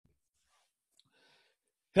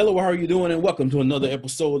Hello, how are you doing? And welcome to another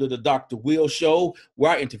episode of the Dr. Will Show,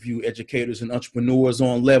 where I interview educators and entrepreneurs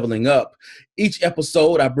on leveling up. Each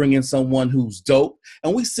episode, I bring in someone who's dope,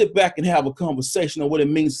 and we sit back and have a conversation on what it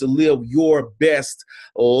means to live your best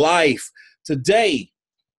life. Today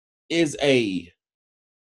is a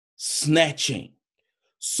snatching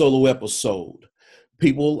solo episode.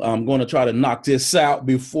 People, I'm going to try to knock this out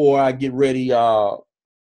before I get ready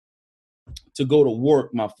to go to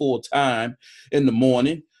work my full time in the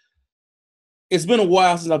morning. It's been a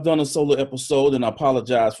while since I've done a solo episode, and I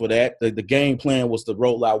apologize for that. The game plan was to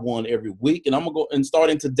roll out one every week, and I'm gonna go and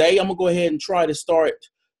starting today, I'm gonna go ahead and try to start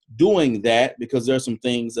doing that because there's some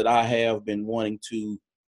things that I have been wanting to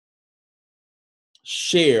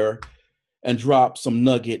share and drop some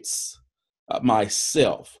nuggets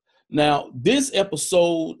myself. Now, this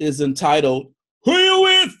episode is entitled "Who You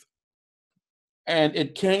With?" and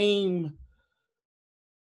it came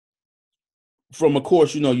from, of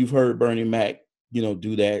course, you've heard Bernie Mac,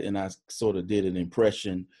 do that, and I sort of did an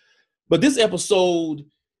impression. But this episode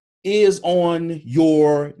is on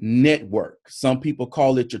your network. Some people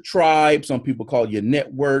call it your tribe. Some people call it your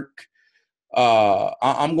network.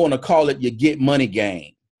 I'm going to call it your get money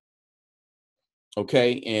game.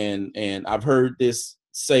 Okay, and I've heard this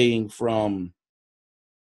saying from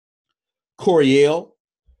Coriel,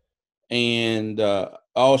 and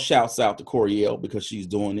all shouts out to Coriel because she's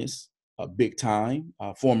doing this big time.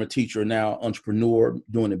 Former teacher, now entrepreneur,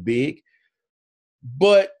 doing it big.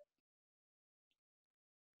 But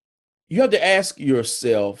you have to ask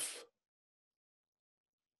yourself,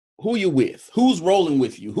 who you with? Who's rolling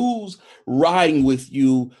with you? Who's riding with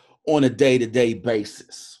you on a day-to-day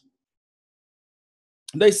basis?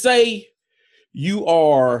 They say you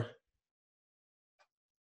are,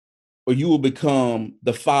 or you will become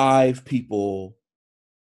the 5 people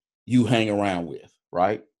you hang around with,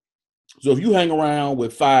 right? So if you hang around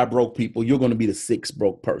with 5 broke people, you're going to be the 6th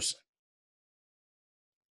broke person.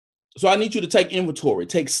 So I need you to take inventory,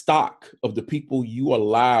 take stock of the people you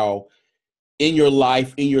allow in your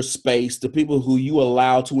life, in your space, the people who you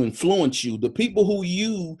allow to influence you, the people who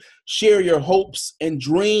you share your hopes and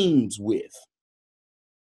dreams with.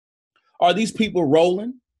 Are these people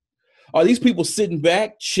rolling? Are these people sitting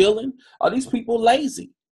back, chilling? Are these people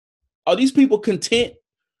lazy? Are these people content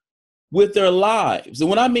with their lives? And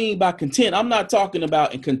what I mean by content, I'm not talking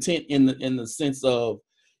about content in the sense of,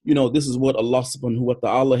 this is what Allah subhanahu wa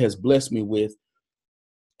ta'ala has blessed me with,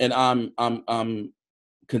 and I'm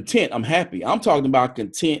content, I'm happy. I'm talking about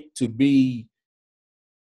content to be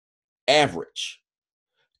average,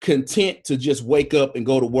 content to just wake up and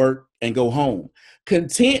go to work and go home,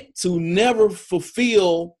 content to never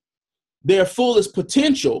fulfill their fullest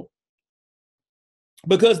potential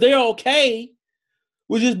because they're okay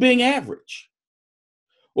with just being average.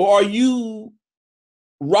 Or are you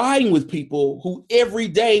riding with people who every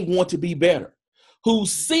day want to be better,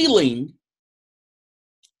 whose ceiling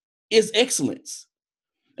is excellence?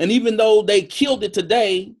 And even though they killed it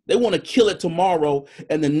today, they want to kill it tomorrow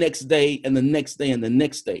and the next day and the next day and the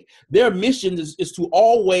next day. Their mission is to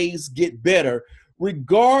always get better,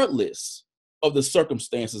 regardless of the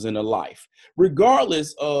circumstances in their life,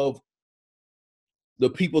 regardless of the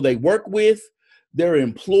people they work with, their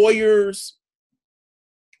employers,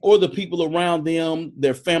 or the people around them,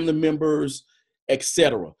 their family members,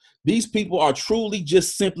 etc. These people are truly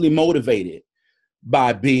just simply motivated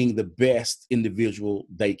by being the best individual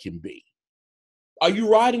they can be. Are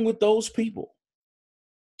you riding with those people?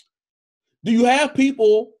 Do you have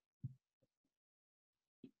people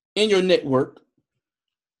in your network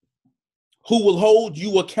who will hold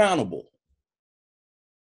you accountable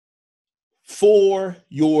for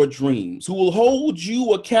your dreams, who will hold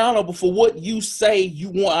you accountable for what you say you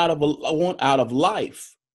want out of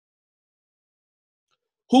life,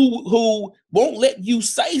 who won't let you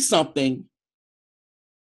say something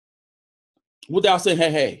without saying,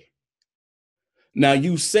 hey, now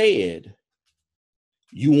you said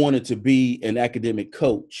you wanted to be an academic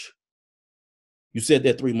coach. You said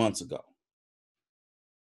that 3 months ago.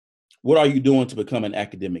 What are you doing to become an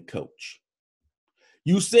academic coach?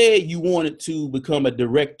 You said you wanted to become a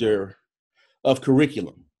director of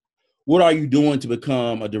curriculum. What are you doing to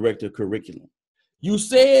become a director of curriculum? You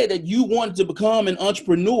said that you wanted to become an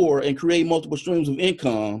entrepreneur and create multiple streams of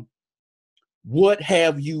income. What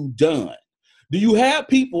have you done? Do you have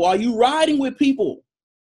people? Are you riding with people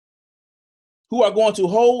who are going to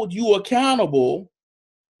hold you accountable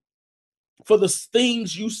for the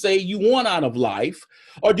things you say you want out of life?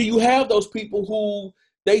 Or do you have those people who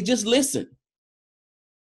they just listen?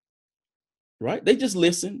 Right? They just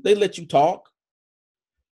listen. They let you talk.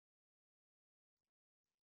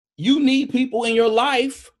 You need people in your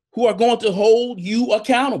life who are going to hold you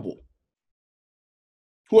accountable,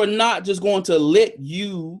 who are not just going to let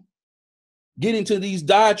you get into these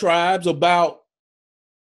diatribes about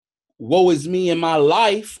woe is me in my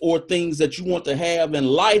life, or things that you want to have in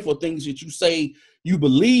life, or things that you say you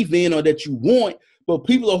believe in or that you want. But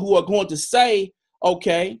people who are going to say,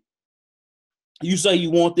 okay, you say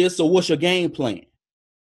you want this, so what's your game plan?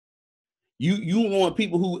 You want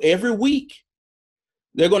people who every week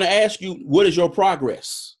they're going to ask you, what is your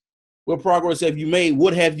progress? What progress have you made?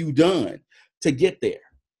 What have you done to get there?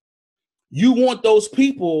 You want those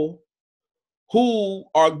people who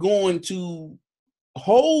are going to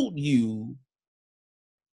hold you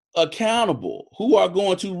accountable, who are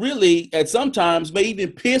going to really, at sometimes, may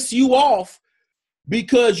even piss you off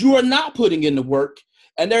because you are not putting in the work,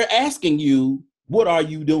 and they're asking you, what are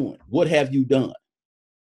you doing? What have you done?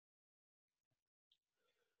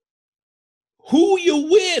 Who you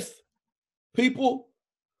with, people?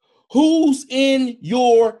 Who's in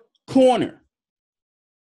your corner?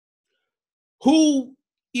 Who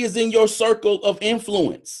is in your circle of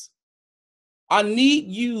influence? I need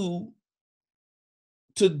you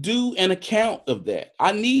to do an account of that.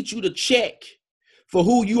 I need you to check for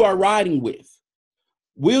who you are riding with.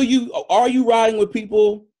 Are you riding with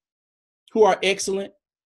people who are excellent,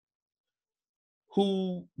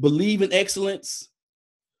 who believe in excellence,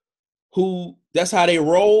 who that's how they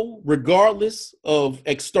roll, regardless of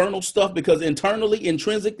external stuff, because internally,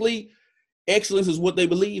 intrinsically, excellence is what they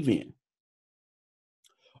believe in?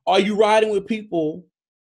 Are you riding with people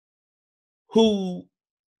who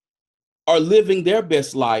are living their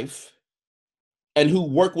best life and who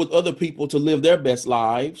work with other people to live their best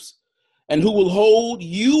lives, and who will hold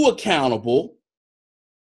you accountable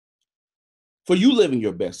for you living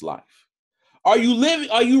your best life? Are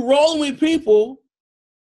you rolling with people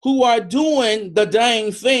who are doing the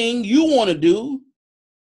dang thing you want to do,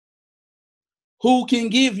 who can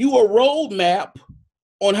give you a roadmap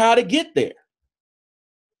on how to get there?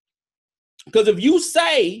 Because if you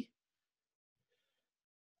say,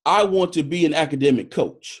 I want to be an academic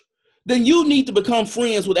coach, then you need to become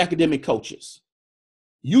friends with academic coaches.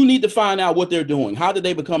 You need to find out what they're doing. How did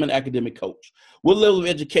they become an academic coach? What level of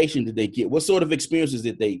education did they get? What sort of experiences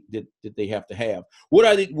did they have to have?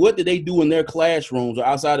 What did they do in their classrooms or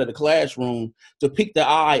outside of the classroom to pique the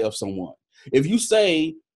eye of someone? If you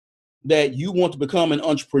say that you want to become an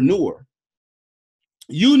entrepreneur,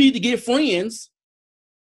 you need to get friends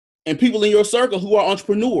and people in your circle who are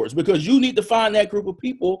entrepreneurs, because you need to find that group of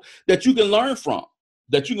people that you can learn from,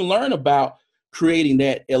 that you can learn about creating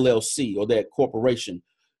that LLC or that corporation.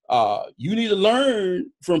 You need to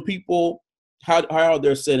learn from people how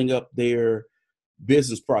they're setting up their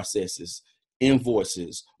business processes,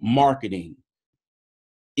 invoices, marketing,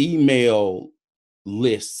 email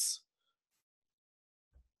lists,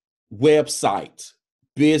 website,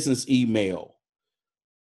 business email,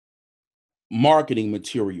 marketing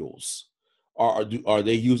materials. Are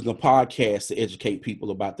they using a podcast to educate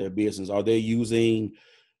people about their business? Are they using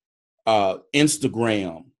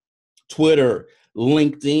Instagram, Twitter,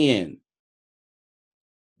 LinkedIn?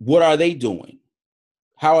 What are they doing?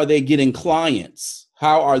 How are they getting clients?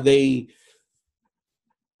 How are they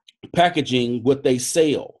packaging what they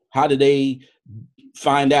sell? How do they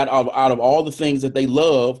find out of all the things that they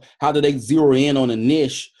love? How do they zero in on a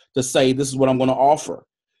niche to say, this is what I'm going to offer?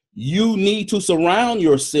 You need to surround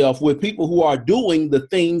yourself with people who are doing the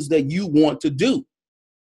things that you want to do.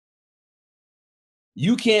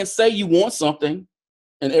 You can't say you want something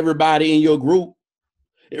and everybody in your group,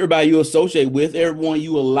 everybody you associate with, everyone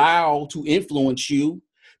you allow to influence you,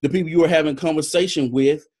 the people you are having conversation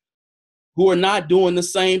with, who are not doing the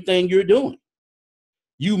same thing you're doing.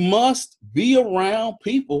 You must be around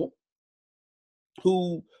people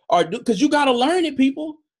who are, because you got to learn it,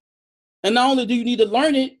 people. And not only do you need to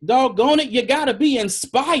learn it, doggone it, you got to be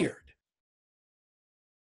inspired.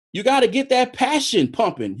 You got to get that passion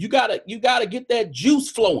pumping. You got to get that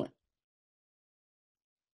juice flowing.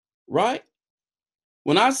 Right?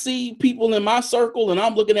 When I see people in my circle and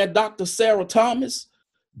I'm looking at Dr. Sarah Thomas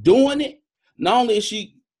doing it, not only is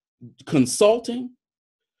she consulting,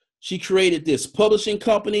 she created this publishing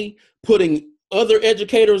company, putting other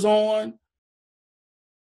educators on.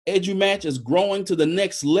 EduMatch is growing to the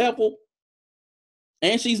next level.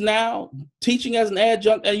 And she's now teaching as an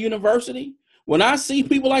adjunct at a university. When I see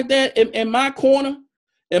people like that in my corner,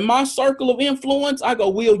 in my circle of influence, I go,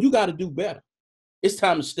 Will, you got to do better. It's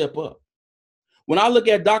time to step up. When I look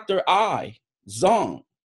at Dr. Ai Zong,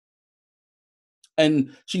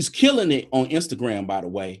 and she's killing it on Instagram, by the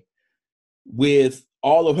way, with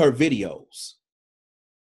all of her videos.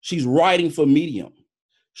 She's writing for Medium.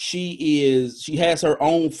 She has her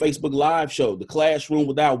own Facebook Live show, The Classroom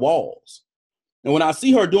Without Walls. And when I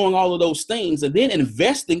see her doing all of those things and then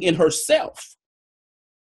investing in herself,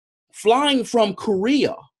 flying from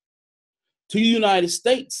Korea to the United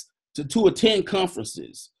States to attend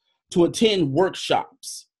conferences, to attend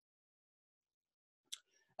workshops,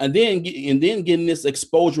 and then getting this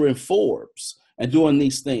exposure in Forbes and doing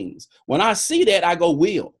these things. When I see that, I go,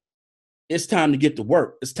 Will, it's time to get to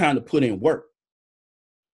work. It's time to put in work.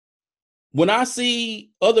 When I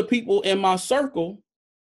see other people in my circle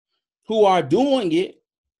who are doing it,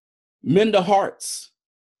 Minda Harts,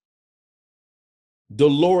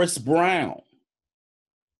 Dolores Brown,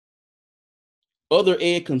 other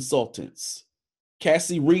ed consultants,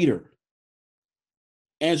 Cassie Reeder,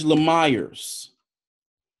 Angela Myers,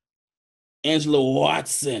 Angela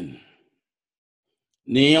Watson,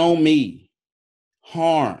 Naomi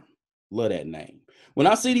Harm, love that name. When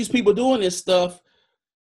I see these people doing this stuff,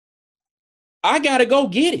 I got to go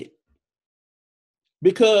get it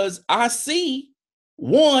because I see,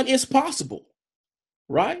 one, it's possible,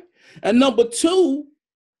 right? And number two,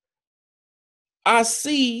 I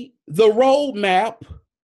see the roadmap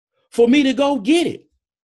for me to go get it.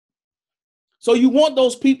 So you want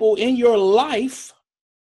those people in your life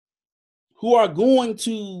who are going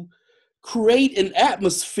to create an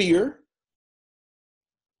atmosphere,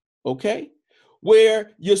 okay,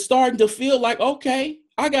 where you're starting to feel like, okay,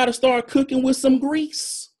 I got to start cooking with some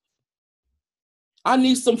grease. I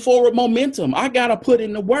need some forward momentum. I got to put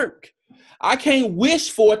in the work. I can't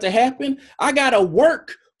wish for it to happen. I got to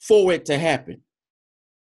work for it to happen.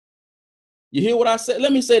 You hear what I said?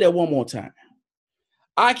 Let me say that one more time.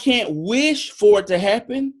 I can't wish for it to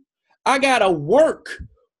happen. I got to work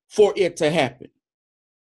for it to happen.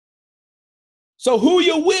 So who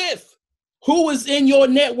you with? Who is in your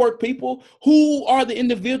network, people? Who are the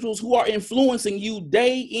individuals who are influencing you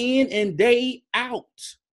day in and day out?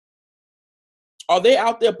 Are they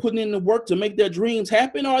out there putting in the work to make their dreams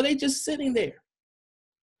happen? Or are they just sitting there,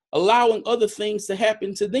 allowing other things to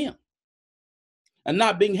happen to them and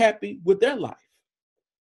not being happy with their life?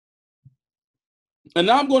 And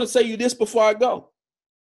now I'm going to say you this before I go.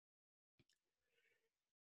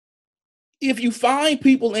 If you find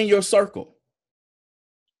people in your circle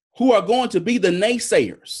who are going to be the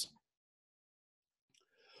naysayers,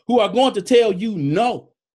 who are going to tell you no,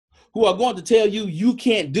 who are going to tell you you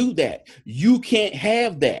can't do that, you can't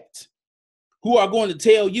have that, who are going to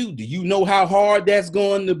tell you, do you know how hard that's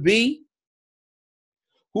going to be?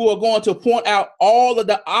 Who are going to point out all of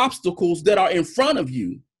the obstacles that are in front of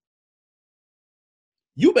you,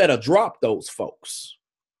 you better drop those folks.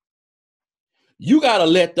 You got to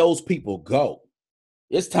let those people go.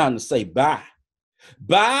 It's time to say bye.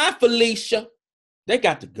 Bye, Felicia. They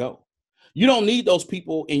got to go. You don't need those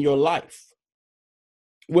people in your life,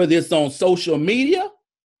 whether it's on social media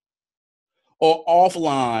or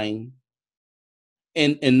offline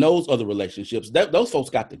and those other relationships. Those folks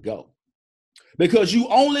got to go. Because you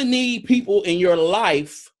only need people in your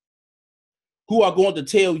life who are going to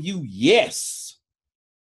tell you, yes,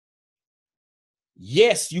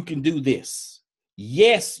 you can do this.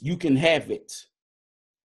 Yes, you can have it.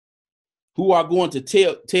 Who are going to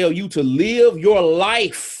tell you to live your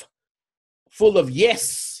life full of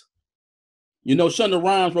yes. You know, Shonda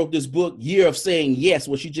Rhimes wrote this book, Year of Saying Yes,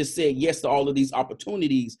 where she just said yes to all of these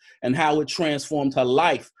opportunities and how it transformed her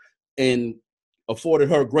life and afforded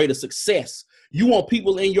her greater success. You want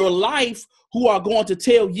people in your life who are going to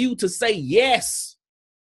tell you to say yes,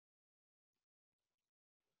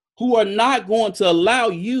 who are not going to allow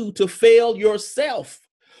you to fail yourself,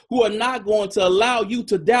 who are not going to allow you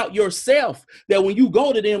to doubt yourself, that when you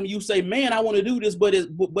go to them, you say, man, I want to do this, but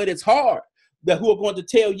it's hard. That who are going to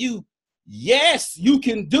tell you, yes, you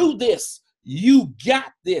can do this. You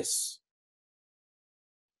got this.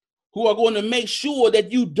 Who are going to make sure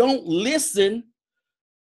that you don't listen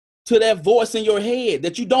to that voice in your head,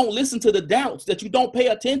 that you don't listen to the doubts, that you don't pay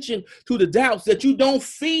attention to the doubts, that you don't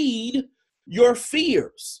feed your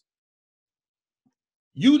fears.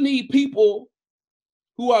 You need people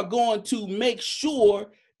who are going to make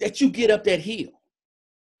sure that you get up that hill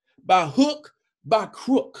by hook, by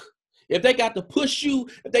crook. If they got to push you,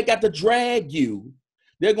 if they got to drag you,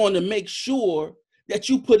 they're going to make sure that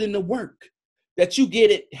you put in the work, that you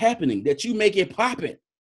get it happening, that you make it popping.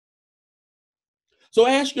 So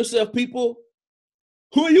ask yourself, people,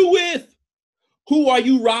 who are you with? Who are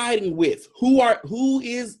you riding with? Who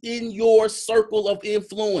is in your circle of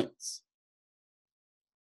influence?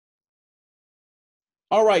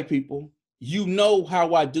 All right, people, you know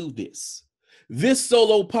how I do this. This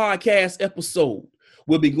solo podcast episode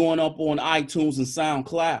will be going up on iTunes and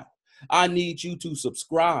SoundCloud. I need you to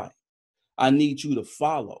subscribe. I need you to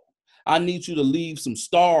follow. I need you to leave some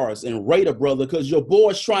stars and rate a brother because your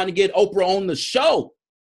boy's trying to get Oprah on the show.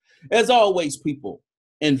 As always, people,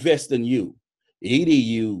 invest in you.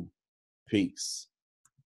 EDU. Peace.